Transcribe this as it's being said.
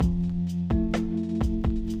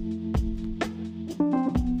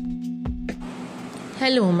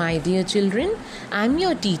Hello, my dear children. I'm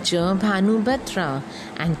your teacher Bhanu Batra,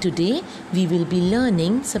 and today we will be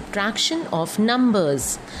learning subtraction of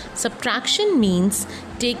numbers. Subtraction means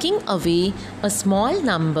taking away a small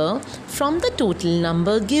number from the total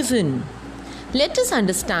number given. Let us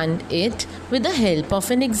understand it with the help of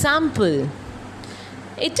an example.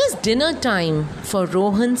 It is dinner time for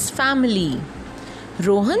Rohan's family.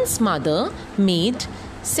 Rohan's mother made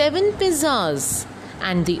 7 pizzas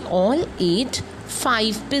and they all ate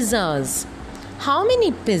 5 pizzas. How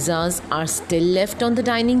many pizzas are still left on the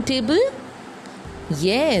dining table?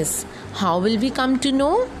 Yes, how will we come to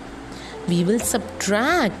know? We will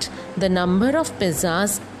subtract the number of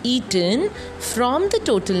pizzas eaten from the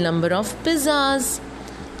total number of pizzas.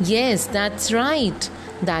 Yes, that's right.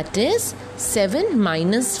 That is 7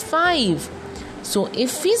 minus 5. So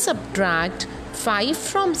if we subtract 5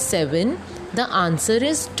 from 7, the answer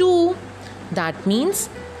is 2. That means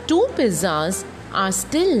 2 pizzas are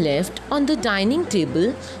still left on the dining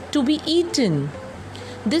table to be eaten.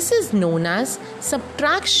 This is known as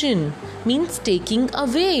subtraction, means taking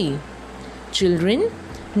away. Children,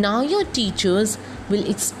 now your teachers will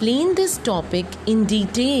explain this topic in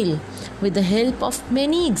detail with the help of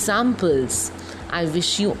many examples. I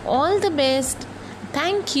wish you all the best.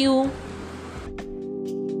 Thank you.